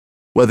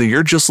Whether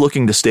you're just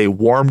looking to stay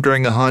warm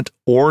during a hunt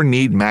or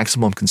need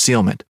maximum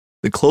concealment,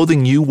 the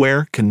clothing you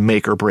wear can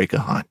make or break a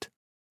hunt.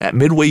 At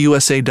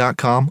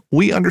MidwayUSA.com,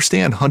 we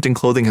understand hunting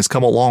clothing has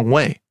come a long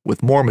way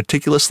with more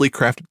meticulously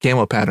crafted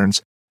camo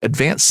patterns,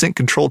 advanced scent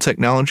control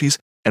technologies,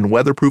 and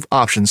weatherproof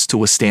options to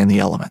withstand the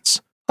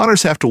elements.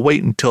 Hunters have to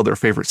wait until their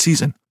favorite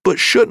season, but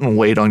shouldn't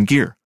wait on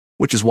gear,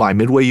 which is why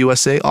Midway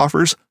USA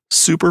offers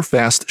super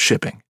fast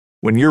shipping.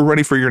 When you're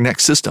ready for your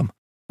next system,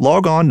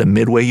 log on to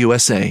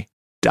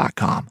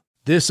MidwayUSA.com.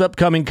 This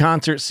upcoming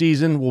concert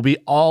season will be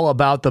all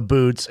about the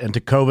boots, and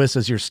Tecovas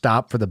is your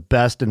stop for the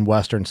best in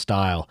Western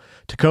style.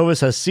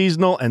 Tecovas has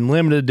seasonal and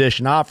limited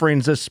edition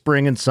offerings this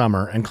spring and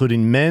summer,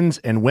 including men's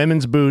and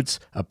women's boots,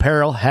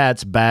 apparel,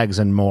 hats, bags,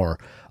 and more.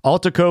 All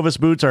Tecovas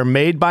boots are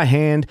made by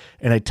hand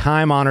in a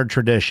time-honored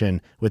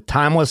tradition with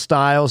timeless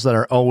styles that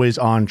are always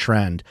on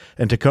trend.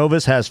 And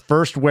Tecovas has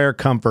first wear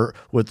comfort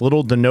with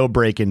little to no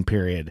break-in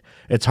period.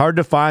 It's hard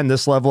to find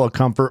this level of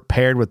comfort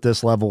paired with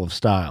this level of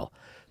style.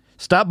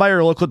 Stop by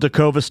your local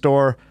Tecovas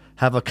store,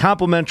 have a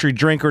complimentary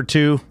drink or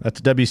two,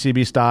 that's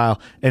WCB style,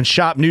 and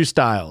shop new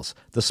styles.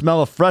 The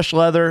smell of fresh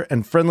leather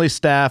and friendly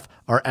staff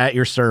are at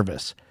your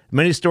service.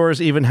 Many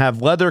stores even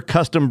have leather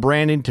custom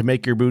branding to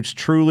make your boots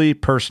truly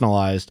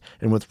personalized.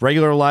 And with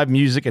regular live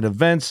music and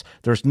events,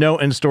 there's no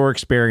in-store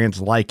experience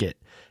like it.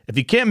 If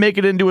you can't make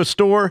it into a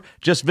store,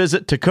 just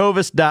visit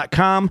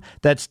Tecovas.com.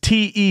 That's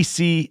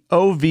TECOVAS.com.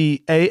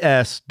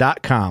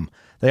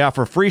 They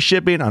offer free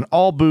shipping on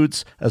all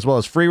boots, as well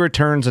as free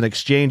returns and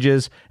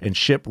exchanges, and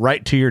ship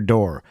right to your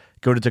door.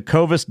 Go to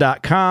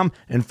Tecovas.com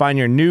and find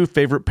your new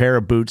favorite pair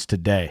of boots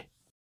today.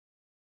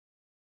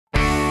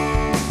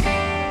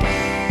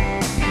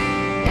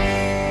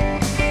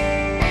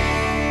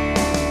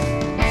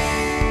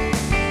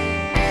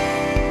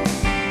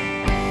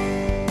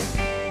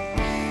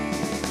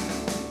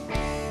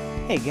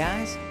 Hey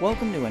guys,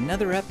 welcome to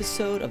another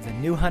episode of the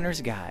New Hunter's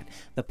Guide,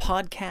 the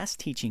podcast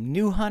teaching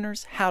new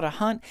hunters how to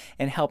hunt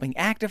and helping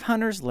active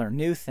hunters learn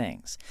new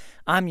things.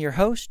 I'm your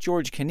host,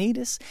 George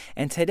Canitas,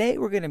 and today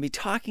we're going to be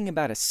talking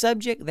about a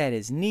subject that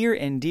is near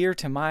and dear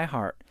to my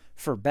heart,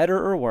 for better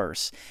or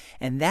worse,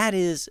 and that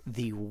is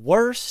the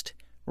worst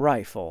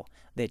rifle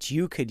that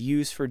you could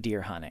use for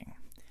deer hunting.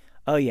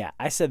 Oh yeah,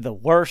 I said the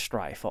worst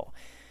rifle.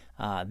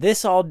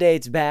 This all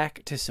dates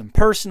back to some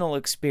personal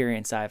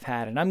experience I've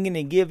had, and I'm going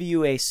to give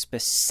you a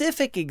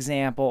specific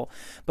example,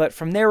 but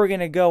from there we're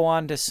going to go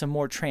on to some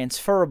more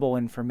transferable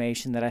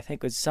information that I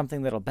think is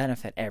something that'll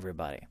benefit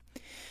everybody.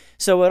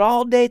 So it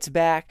all dates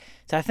back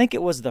to, I think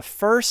it was the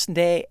first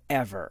day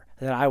ever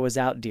that I was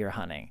out deer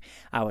hunting.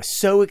 I was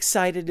so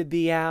excited to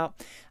be out.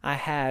 I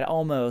had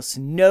almost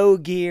no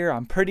gear.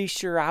 I'm pretty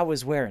sure I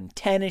was wearing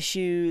tennis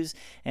shoes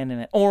and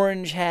an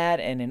orange hat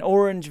and an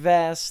orange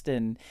vest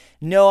and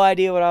no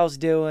idea what I was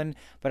doing,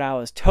 but I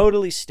was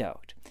totally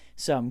stoked.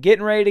 So I'm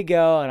getting ready to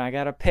go, and I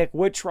got to pick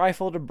which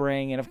rifle to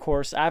bring, and of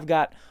course I've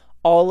got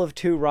all of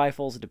 2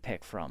 rifles to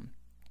pick from.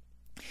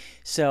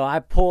 So I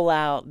pull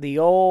out the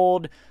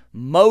old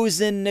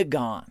Mosin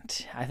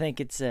Nagant. I think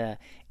it's a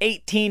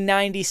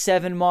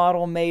 1897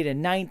 model made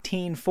in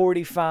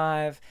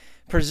 1945,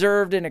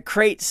 preserved in a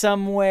crate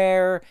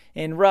somewhere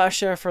in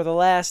Russia for the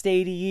last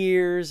 80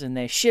 years, and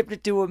they shipped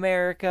it to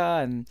America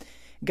and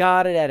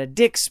got it at a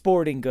Dick's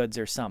Sporting Goods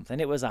or something.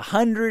 It was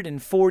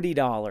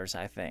 $140,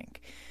 I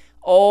think.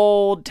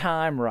 Old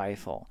time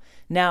rifle.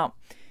 Now,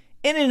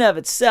 in and of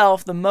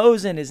itself, the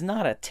Mosin is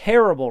not a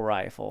terrible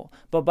rifle,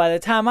 but by the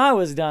time I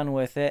was done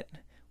with it,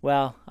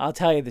 well, I'll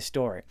tell you the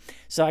story.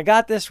 So I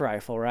got this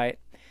rifle, right?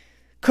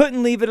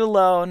 Couldn't leave it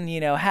alone,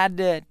 had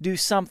to do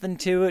something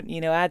to it,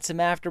 add some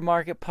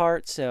aftermarket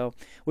parts. So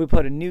we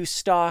put a new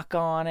stock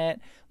on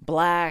it,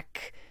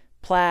 black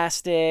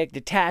plastic,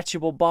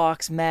 detachable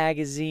box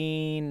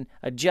magazine,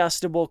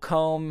 adjustable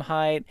comb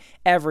height,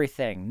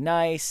 everything.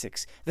 Nice.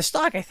 The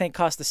stock, I think,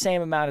 cost the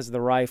same amount as the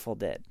rifle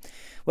did.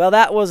 Well,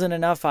 that wasn't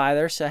enough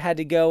either, so I had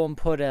to go and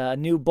put a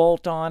new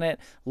bolt on it,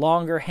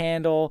 longer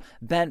handle,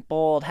 bent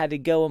bolt, had to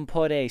go and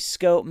put a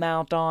scope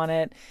mount on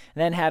it,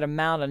 and then had to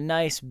mount a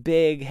nice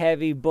big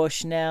heavy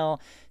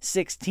Bushnell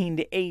 16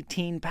 to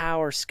 18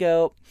 power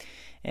scope.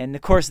 And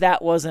of course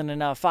that wasn't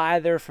enough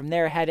either. From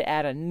there I had to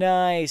add a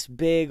nice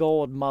big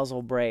old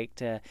muzzle brake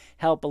to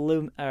help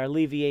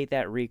alleviate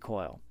that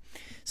recoil.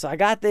 So I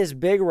got this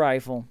big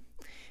rifle.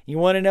 You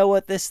want to know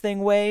what this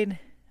thing weighed?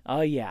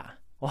 Oh yeah.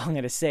 Well, I'm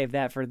going to save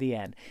that for the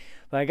end.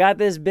 But I got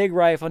this big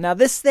rifle. Now,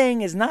 this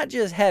thing is not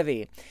just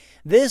heavy.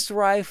 This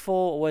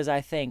rifle was,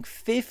 I think,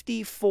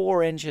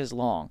 54 inches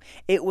long.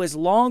 It was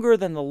longer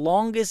than the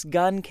longest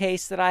gun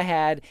case that I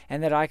had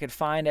and that I could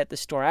find at the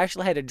store. I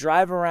actually had to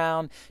drive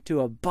around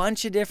to a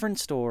bunch of different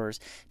stores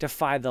to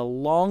find the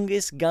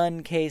longest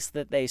gun case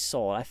that they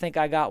sold. I think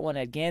I got one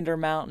at Gander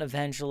Mountain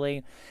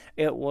eventually.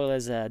 It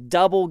was a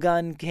double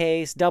gun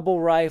case, double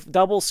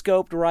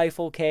scoped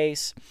rifle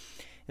case.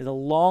 The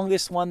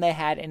longest one they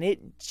had, and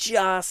it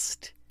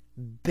just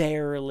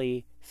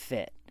barely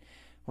fit,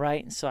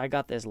 right? So I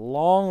got this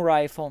long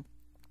rifle,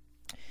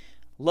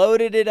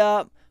 loaded it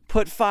up,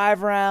 put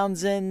 5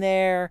 rounds in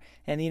there,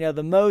 and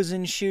the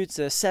Mosin shoots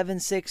a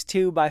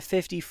 7.62 by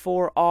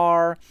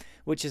 54R,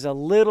 which is a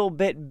little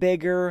bit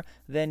bigger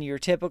than your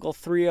typical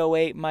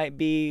 308 might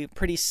be,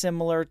 pretty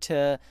similar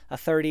to a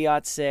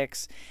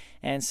 30-06.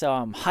 And so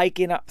I'm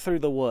hiking up through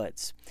the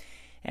woods.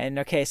 And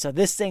okay, so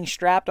this thing's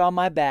strapped on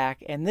my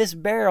back, and this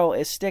barrel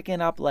is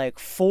sticking up like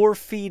 4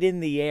 feet in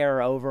the air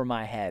over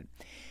my head.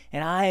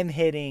 And I am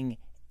hitting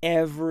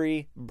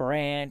every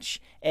branch,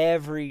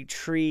 every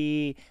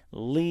tree,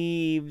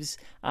 leaves,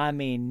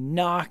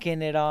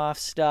 knocking it off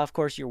stuff. Of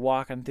course, you're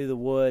walking through the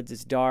woods,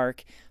 it's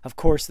dark. Of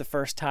course, the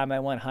first time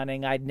I went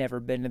hunting, I'd never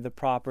been to the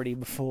property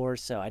before,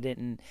 so I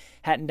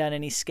hadn't done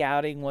any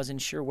scouting, wasn't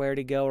sure where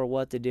to go or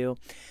what to do.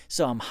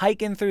 So I'm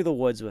hiking through the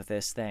woods with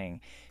this thing,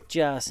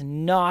 just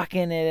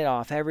knocking it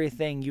off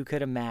everything you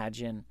could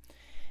imagine,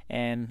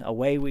 and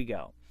away we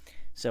go.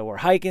 So we're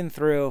hiking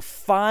through,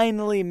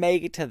 finally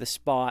make it to the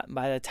spot.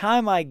 By the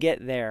time I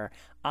get there,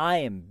 I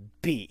am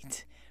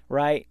beat,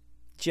 right?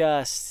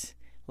 Just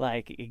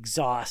like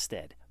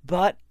exhausted.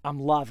 But I'm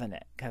loving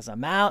it because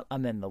I'm out,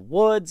 I'm in the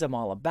woods, I'm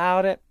all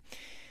about it.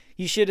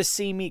 You should have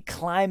seen me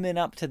climbing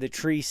up to the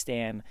tree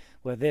stand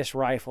with this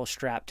rifle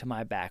strapped to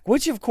my back,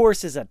 which of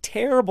course is a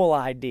terrible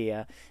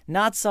idea,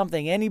 not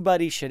something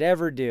anybody should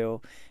ever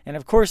do. And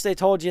of course they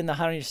told you in the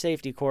hunting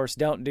safety course,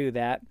 don't do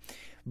that.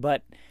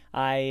 But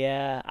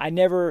I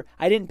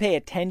didn't pay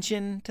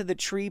attention to the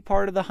tree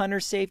part of the hunter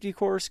safety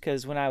course,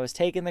 because when I was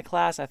taking the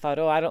class, I thought,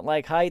 I don't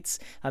like heights.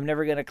 I'm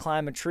never going to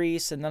climb a tree,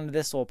 so none of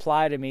this will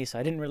apply to me. So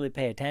I didn't really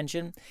pay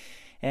attention.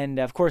 And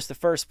of course, the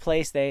first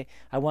place I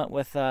went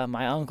with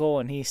my uncle,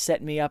 and he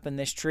set me up in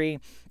this tree.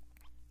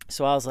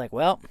 So I was like,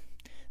 well,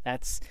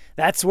 that's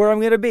where I'm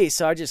going to be.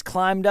 So I just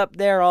climbed up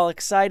there all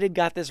excited,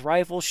 got this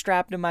rifle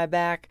strapped to my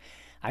back.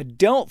 I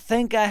don't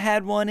think I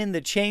had one in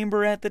the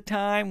chamber at the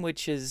time,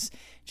 which is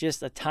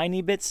just a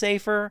tiny bit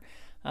safer,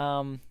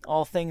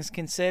 all things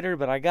considered.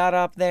 But I got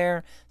up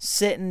there,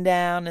 sitting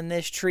down in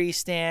this tree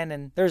stand,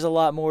 and there's a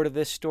lot more to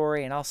this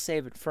story, and I'll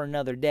save it for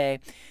another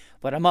day.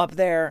 But I'm up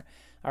there,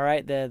 all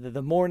right,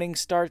 the morning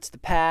starts to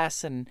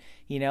pass, and,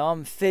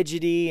 I'm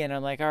fidgety, and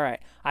I'm like, all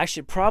right, I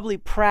should probably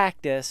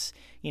practice,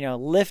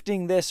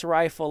 lifting this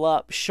rifle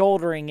up,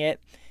 shouldering it,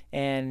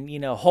 and,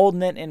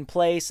 holding it in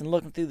place and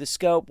looking through the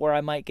scope where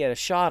I might get a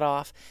shot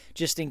off,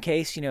 just in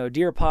case, a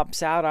deer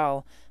pops out,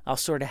 I'll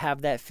sort of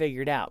have that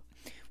figured out,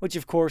 which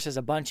of course is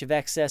a bunch of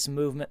excess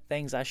movement,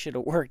 things I should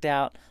have worked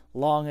out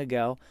long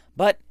ago.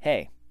 But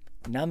hey,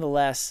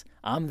 nonetheless,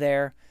 I'm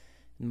there.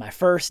 My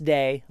first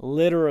day,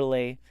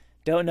 literally,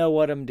 don't know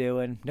what I'm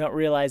doing, don't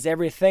realize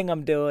everything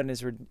I'm doing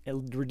is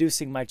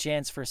reducing my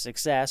chance for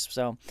success.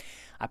 So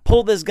I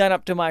pull this gun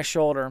up to my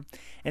shoulder,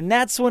 and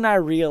that's when I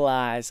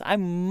realize I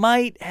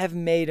might have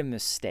made a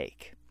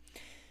mistake.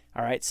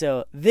 All right,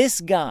 so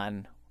this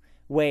gun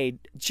weighed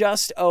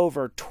just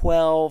over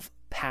 12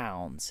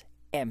 pounds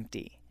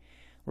empty,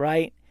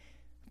 right?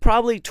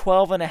 Probably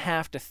 12 and a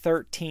half to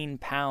 13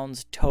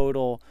 pounds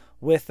total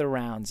with the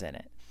rounds in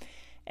it.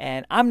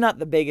 And I'm not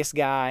the biggest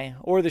guy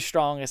or the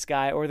strongest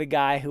guy or the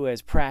guy who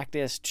has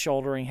practiced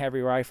shouldering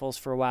heavy rifles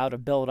for a while to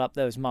build up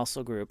those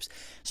muscle groups.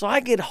 So I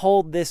could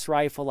hold this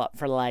rifle up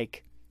for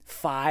like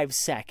 5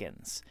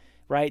 seconds,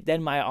 right?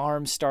 Then my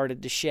arms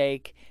started to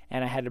shake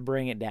and I had to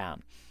bring it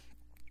down.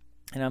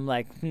 And I'm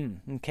like,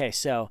 okay,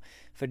 so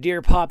if a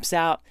deer pops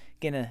out,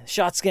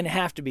 shot's gonna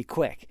have to be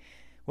quick.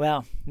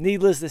 Well,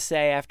 needless to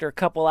say, after a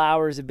couple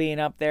hours of being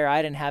up there,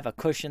 I didn't have a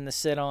cushion to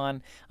sit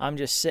on. I'm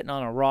just sitting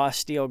on a raw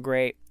steel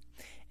grate.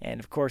 And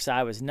of course,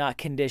 I was not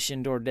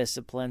conditioned or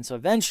disciplined. So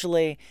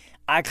eventually,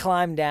 I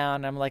climbed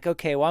down. I'm like,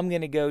 okay, well, I'm going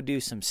to go do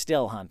some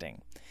still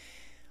hunting.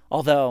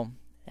 Although,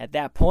 at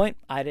that point,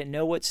 I didn't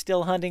know what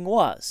still hunting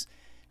was.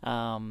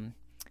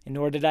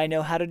 Nor did I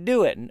know how to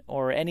do it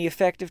or any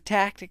effective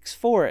tactics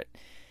for it.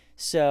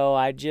 So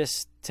I was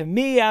just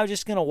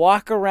going to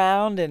walk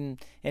around and,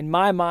 in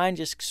my mind,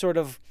 just sort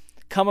of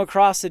come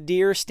across a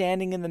deer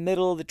standing in the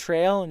middle of the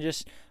trail and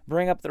just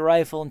bring up the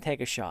rifle and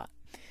take a shot.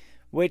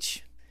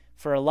 Which,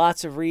 for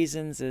lots of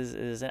reasons,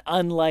 is an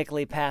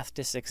unlikely path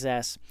to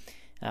success.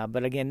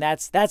 But again,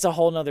 that's a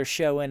whole nother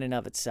show in and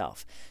of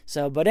itself.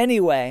 But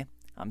anyway,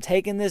 I'm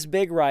taking this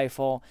big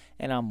rifle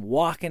and I'm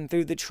walking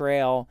through the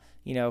trail,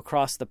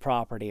 across the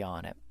property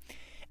on it.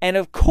 And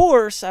of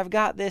course, I've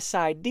got this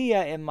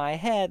idea in my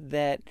head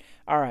that,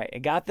 all right, I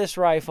got this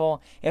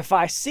rifle. If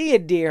I see a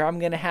deer, I'm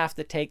going to have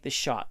to take the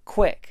shot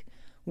quick,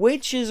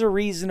 which is a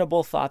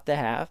reasonable thought to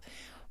have.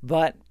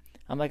 But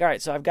I'm like, all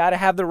right, so I've got to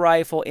have the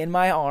rifle in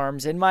my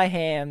arms, in my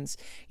hands,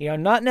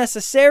 not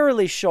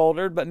necessarily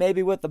shouldered, but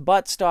maybe with the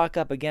buttstock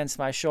up against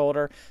my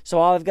shoulder. So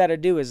all I've got to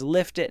do is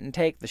lift it and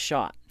take the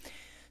shot.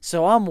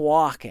 So I'm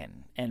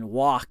walking, and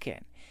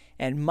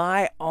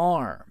my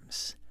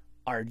arms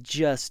are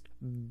just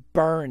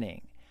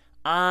burning.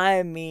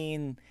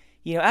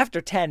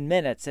 After 10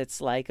 minutes,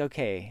 it's like,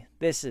 okay,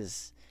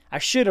 I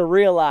should have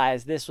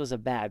realized this was a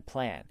bad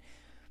plan.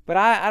 But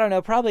I don't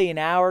know, probably an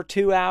hour,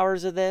 2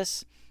 hours of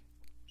this,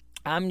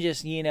 I'm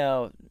just,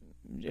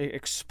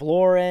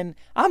 exploring.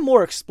 I'm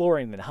more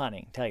exploring than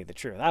hunting, to tell you the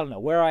truth. I don't know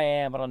where I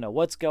am. I don't know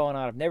what's going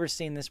on. I've never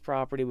seen this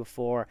property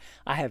before.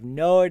 I have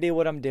no idea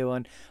what I'm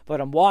doing,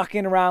 but I'm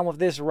walking around with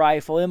this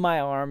rifle in my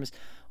arms,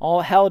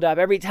 all held up.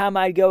 Every time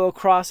I'd go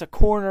across a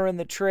corner in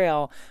the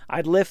trail,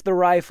 I'd lift the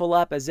rifle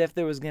up as if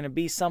there was going to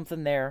be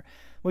something there,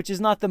 which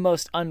is not the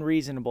most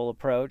unreasonable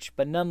approach,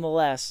 but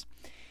nonetheless,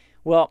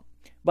 well,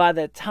 by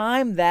the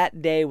time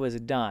that day was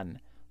done,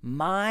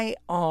 my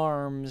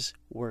arms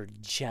were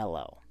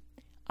jello.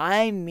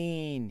 I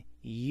mean,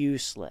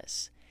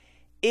 useless.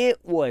 It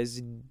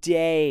was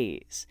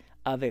days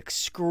of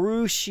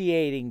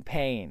excruciating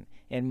pain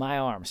in my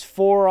arms,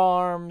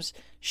 forearms,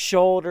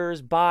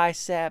 shoulders,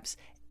 biceps,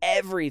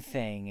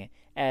 everything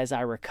as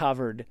I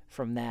recovered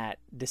from that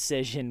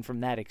decision, from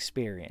that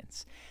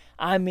experience.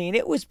 I mean,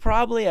 it was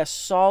probably a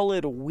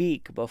solid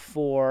week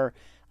before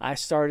I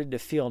started to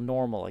feel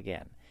normal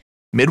again.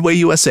 Midway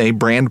USA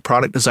brand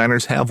product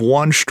designers have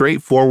one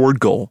straightforward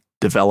goal: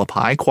 develop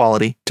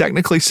high-quality,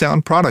 technically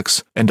sound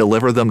products and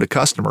deliver them to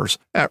customers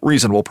at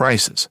reasonable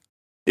prices.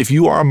 If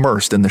you are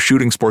immersed in the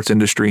shooting sports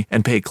industry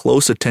and pay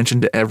close attention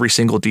to every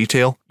single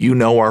detail, you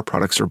know our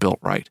products are built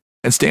right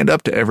and stand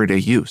up to everyday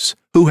use.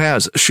 Who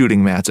has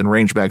shooting mats and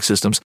range bag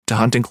systems to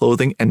hunting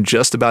clothing and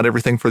just about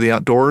everything for the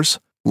outdoors?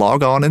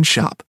 Log on and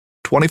shop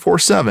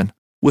 24/7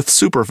 with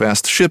super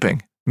fast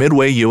shipping.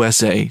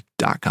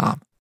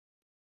 MidwayUSA.com.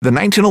 The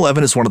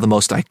 1911 is one of the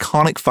most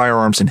iconic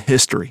firearms in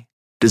history.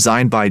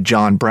 Designed by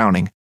John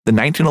Browning, the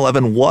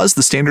 1911 was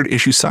the standard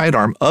issue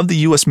sidearm of the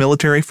U.S.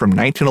 military from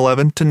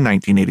 1911 to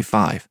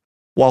 1985.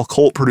 While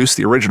Colt produced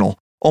the original,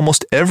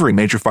 almost every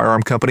major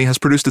firearm company has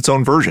produced its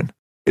own version.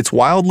 It's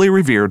wildly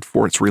revered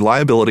for its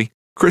reliability,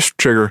 crisp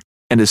trigger,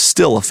 and is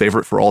still a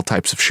favorite for all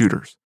types of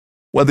shooters.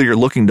 Whether you're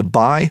looking to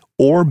buy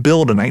or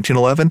build a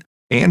 1911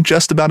 and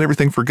just about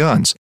everything for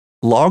guns,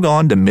 log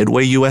on to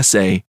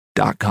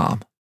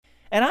MidwayUSA.com.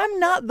 And I'm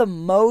not the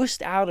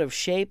most out of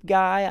shape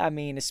guy. I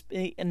mean,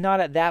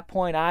 not at that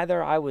point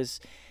either. I was,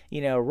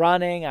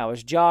 running, I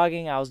was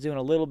jogging, I was doing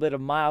a little bit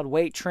of mild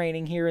weight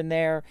training here and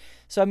there.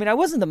 So, I mean, I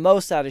wasn't the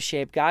most out of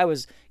shape guy. I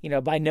was,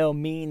 by no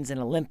means an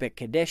Olympic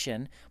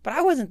condition, but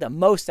I wasn't the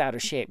most out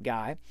of shape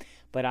guy.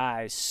 But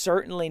I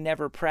certainly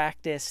never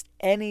practiced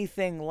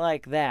anything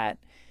like that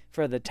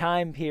for the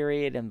time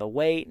period and the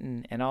weight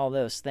and all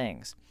those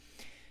things.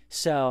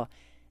 So,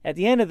 at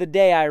the end of the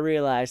day, I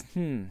realized,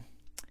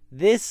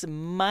 this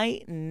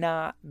might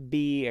not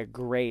be a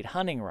great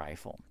hunting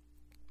rifle.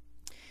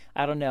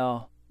 I don't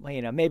know,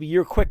 maybe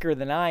you're quicker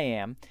than I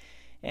am.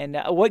 And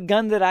what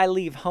gun did I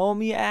leave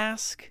home, you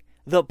ask?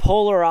 The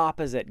polar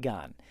opposite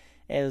gun.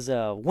 It was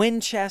a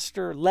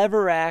Winchester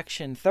lever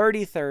action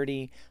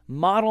 30-30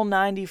 Model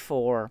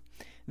 94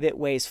 that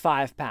weighs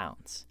 5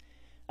 pounds.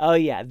 Oh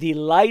yeah, the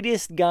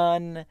lightest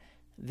gun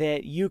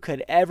that you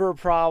could ever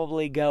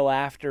probably go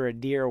after a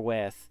deer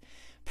with.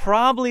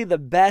 Probably the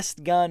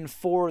best gun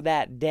for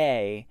that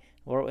day,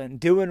 or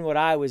doing what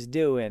I was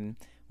doing,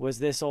 was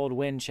this old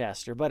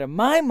Winchester. But in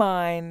my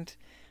mind,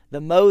 the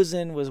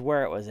Mosin was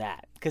where it was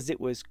at, because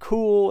it was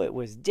cool, it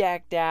was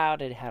decked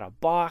out, it had a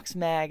box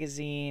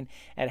magazine,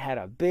 it had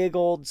a big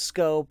old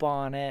scope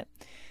on it.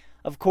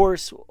 Of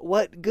course,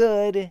 what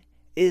good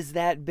is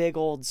that big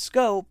old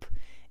scope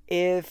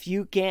if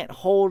you can't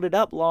hold it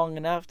up long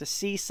enough to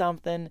see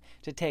something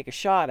to take a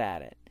shot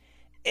at it?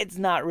 It's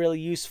not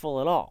really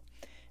useful at all.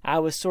 I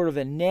was sort of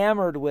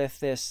enamored with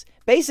this.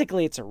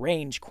 Basically, it's a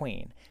range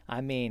queen. I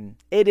mean,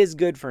 it is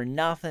good for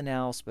nothing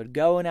else but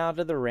going out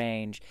to the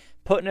range,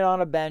 putting it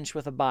on a bench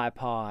with a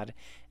bipod,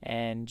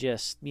 and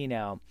just,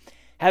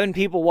 having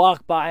people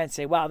walk by and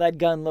say, wow, that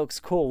gun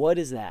looks cool. What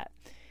is that?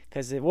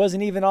 Because it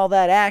wasn't even all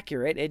that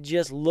accurate. It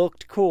just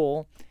looked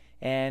cool,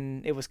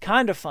 and it was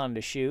kind of fun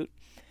to shoot.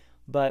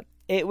 But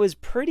it was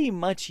pretty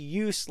much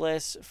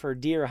useless for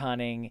deer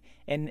hunting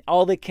in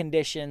all the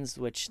conditions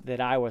that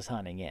I was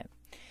hunting in.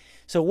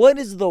 So what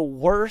is the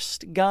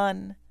worst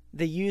gun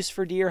to use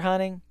for deer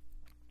hunting?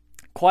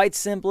 Quite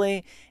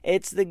simply,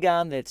 it's the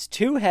gun that's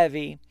too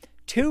heavy,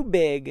 too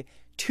big,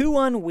 too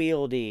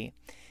unwieldy,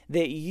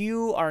 that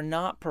you are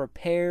not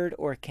prepared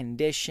or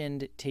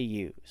conditioned to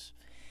use.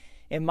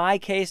 In my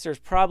case, there's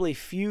probably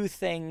few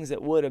things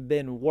that would have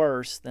been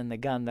worse than the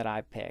gun that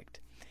I picked.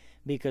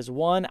 Because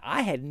one,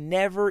 I had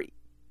never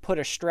put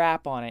a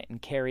strap on it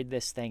and carried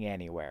this thing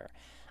anywhere.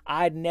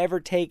 I'd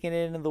never taken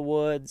it into the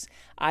woods.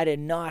 I did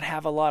not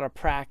have a lot of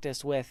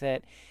practice with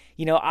it.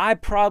 I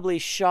probably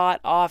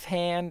shot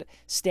offhand,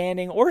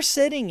 standing or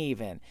sitting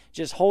even,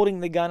 just holding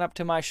the gun up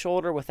to my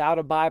shoulder without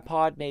a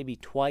bipod maybe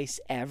twice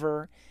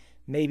ever,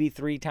 maybe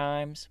 3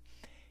 times.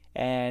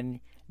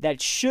 And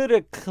that should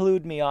have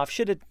clued me off,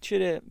 should have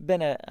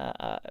been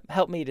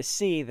helped me to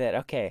see that,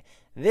 okay,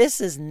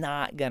 this is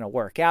not going to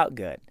work out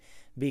good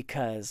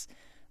because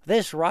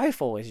this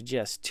rifle is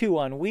just too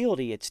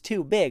unwieldy. It's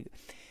too big.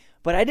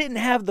 But I didn't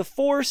have the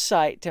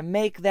foresight to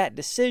make that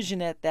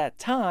decision at that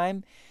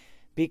time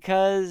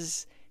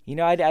because,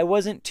 I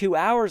wasn't 2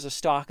 hours of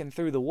stalking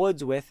through the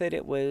woods with it.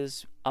 It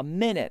was a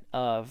minute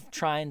of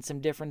trying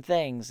some different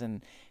things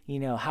and,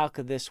 how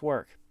could this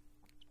work?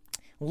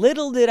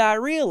 Little did I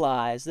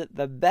realize that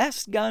the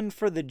best gun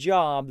for the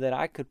job that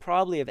I could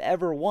probably have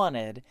ever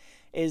wanted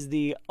is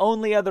the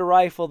only other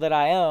rifle that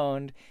I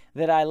owned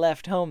that I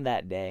left home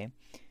that day.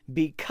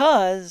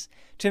 Because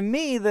to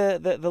me,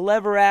 the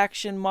lever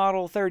action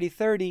Model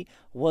 3030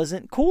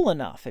 wasn't cool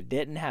enough. It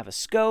didn't have a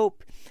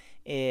scope.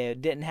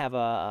 It didn't have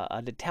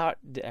a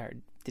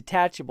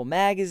detachable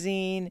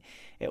magazine.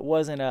 It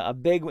wasn't a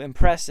big,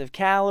 impressive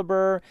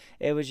caliber.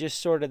 It was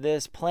just sort of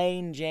this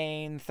plain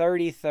Jane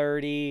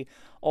 3030,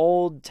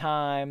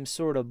 old-time,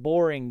 sort of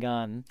boring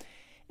gun.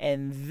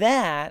 And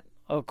that,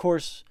 of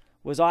course,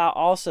 was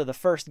also the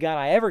first gun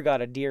I ever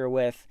got a deer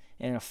with.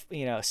 And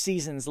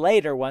seasons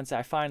later, once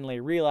I finally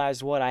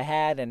realized what I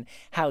had and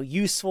how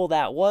useful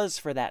that was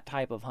for that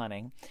type of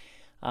hunting.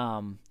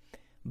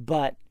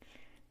 But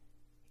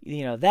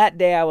that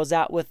day I was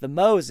out with the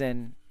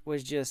Mosin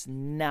was just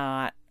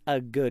not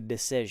a good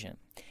decision.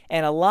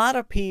 And a lot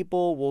of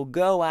people will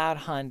go out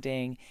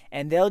hunting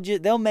and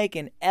they'll make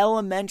an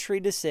elementary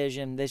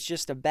decision that's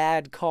just a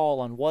bad call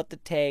on what to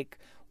take,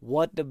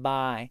 what to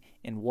buy,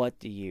 and what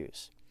to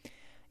use.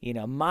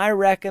 My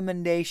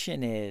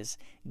recommendation is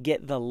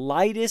get the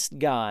lightest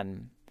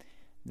gun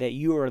that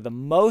you are the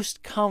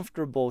most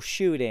comfortable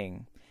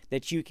shooting,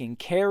 that you can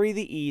carry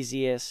the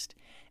easiest,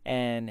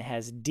 and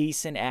has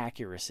decent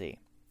accuracy.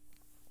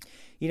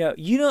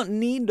 You don't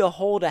need to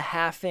hold a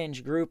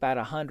half-inch group at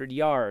 100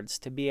 yards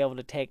to be able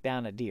to take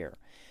down a deer.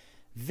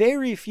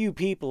 Very few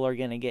people are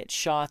going to get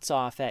shots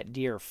off at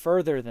deer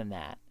further than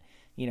that.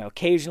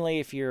 Occasionally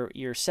if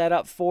you're set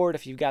up for it,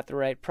 if you've got the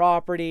right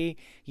property,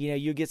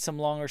 you get some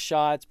longer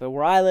shots. But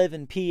where I live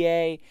in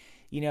PA,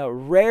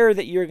 rare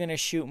that you're going to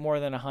shoot more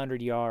than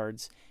 100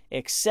 yards.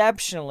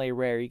 Exceptionally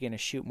rare you're going to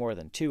shoot more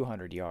than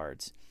 200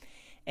 yards.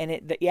 And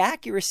the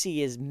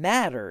accuracy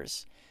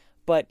matters,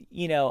 but,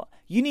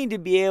 you need to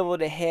be able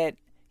to hit,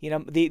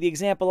 the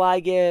example I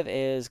give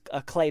is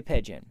a clay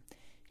pigeon.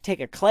 Take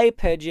a clay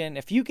pigeon.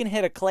 If you can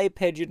hit a clay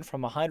pigeon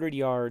from 100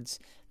 yards,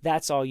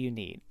 that's all you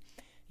need.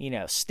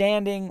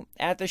 Standing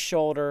at the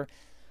shoulder,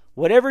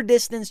 whatever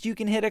distance you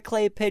can hit a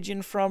clay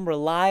pigeon from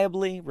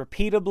reliably,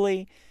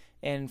 repeatably,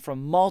 and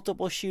from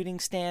multiple shooting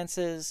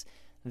stances,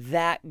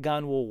 that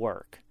gun will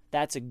work.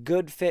 That's a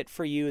good fit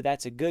for you.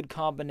 That's a good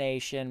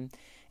combination.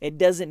 It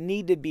doesn't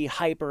need to be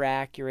hyper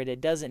accurate.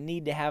 It doesn't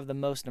need to have the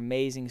most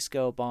amazing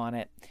scope on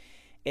it.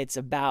 It's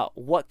about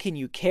what can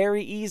you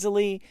carry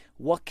easily,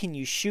 what can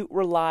you shoot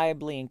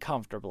reliably and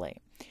comfortably.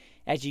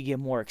 As you get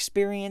more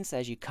experience,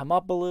 as you come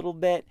up a little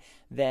bit,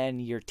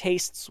 then your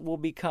tastes will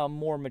become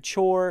more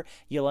mature.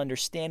 You'll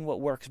understand what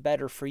works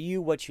better for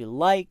you, what you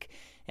like,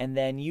 and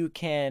then you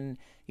can,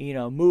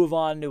 move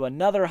on to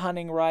another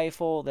hunting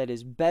rifle that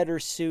is better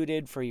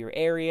suited for your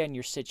area and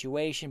your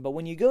situation. But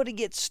when you go to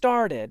get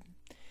started,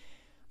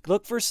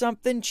 look for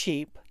something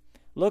cheap,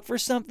 look for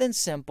something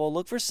simple,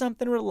 look for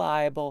something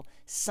reliable,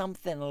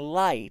 something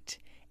light,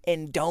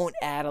 and don't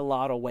add a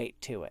lot of weight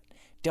to it.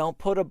 Don't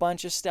put a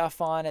bunch of stuff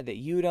on it that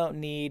you don't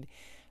need.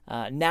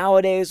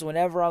 Nowadays,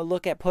 whenever I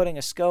look at putting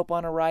a scope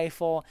on a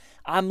rifle,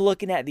 I'm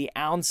looking at the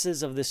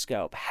ounces of the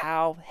scope.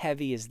 How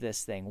heavy is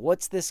this thing?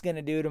 What's this going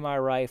to do to my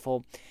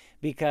rifle?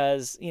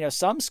 Because,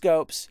 some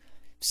scopes,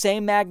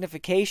 same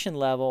magnification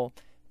level,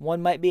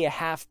 one might be a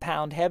half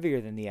pound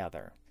heavier than the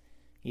other.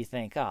 You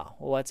think,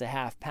 what's a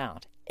half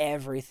pound?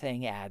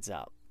 Everything adds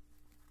up.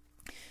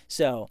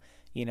 So,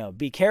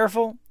 be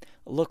careful.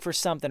 Look for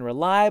something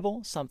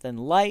reliable, something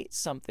light,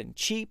 something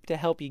cheap to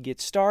help you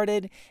get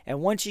started.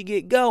 And once you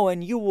get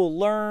going, you will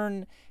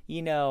learn,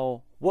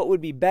 what would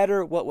be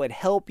better, what would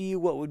help you,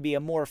 what would be a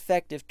more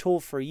effective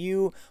tool for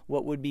you,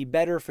 what would be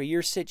better for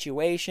your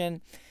situation.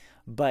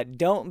 But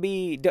don't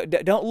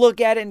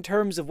look at it in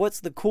terms of what's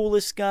the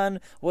coolest gun,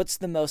 what's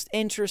the most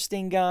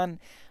interesting gun.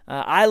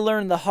 I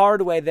learned the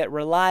hard way that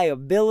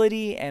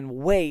reliability and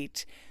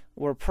weight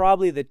were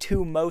probably the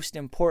two most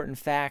important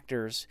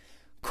factors.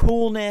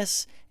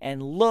 Coolness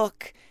and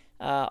look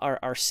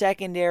are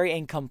secondary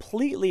and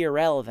completely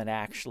irrelevant,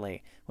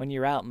 actually, when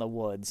you're out in the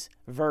woods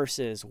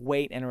versus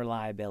weight and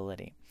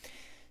reliability.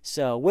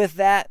 So with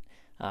that,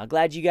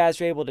 glad you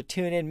guys were able to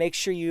tune in. Make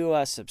sure you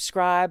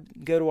subscribe.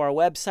 Go to our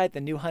website,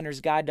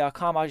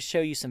 thenewhuntersguide.com. I'll show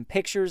you some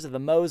pictures of the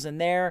Mosin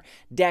there,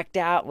 decked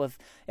out with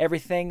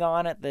everything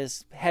on it,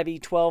 this heavy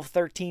 12,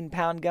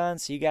 13-pound gun,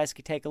 so you guys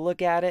can take a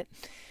look at it.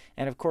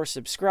 And, of course,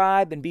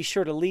 subscribe and be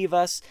sure to leave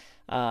us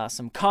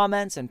some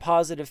comments and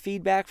positive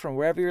feedback from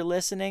wherever you're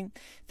listening.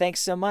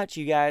 Thanks so much.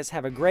 You guys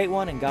have a great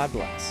one, and God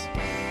bless.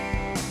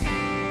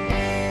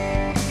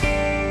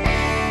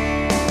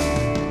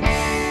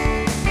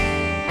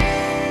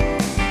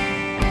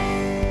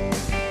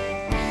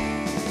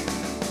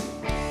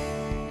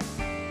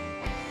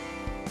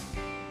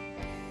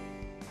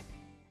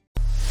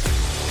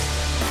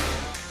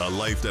 A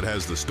life that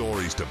has the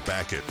stories to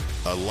back it.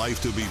 A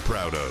life to be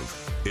proud of.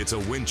 It's a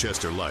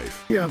Winchester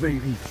life. Yeah,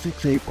 baby.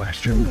 6'8"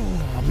 Western.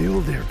 Oh,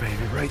 mule deer,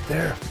 baby, right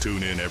there.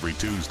 Tune in every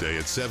Tuesday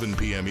at 7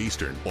 p.m.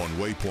 Eastern on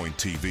Waypoint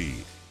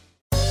TV.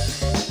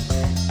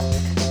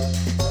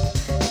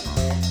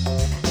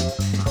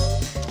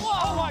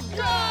 Oh, my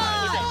God!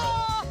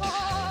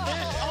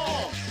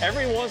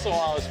 Every once in a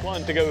while, it's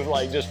fun to go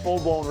like just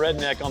full-blown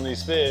redneck on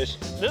these fish.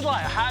 This is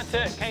like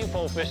high-tech cane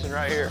pole fishing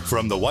right here.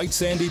 From the white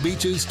sandy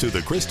beaches to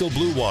the crystal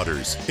blue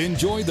waters,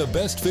 enjoy the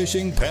best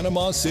fishing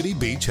Panama City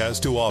Beach has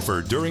to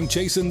offer during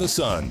Chasing the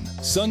Sun.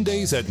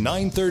 Sundays at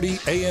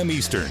 9:30 a.m.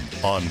 Eastern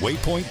on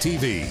Waypoint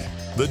TV,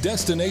 the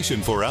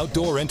destination for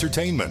outdoor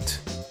entertainment.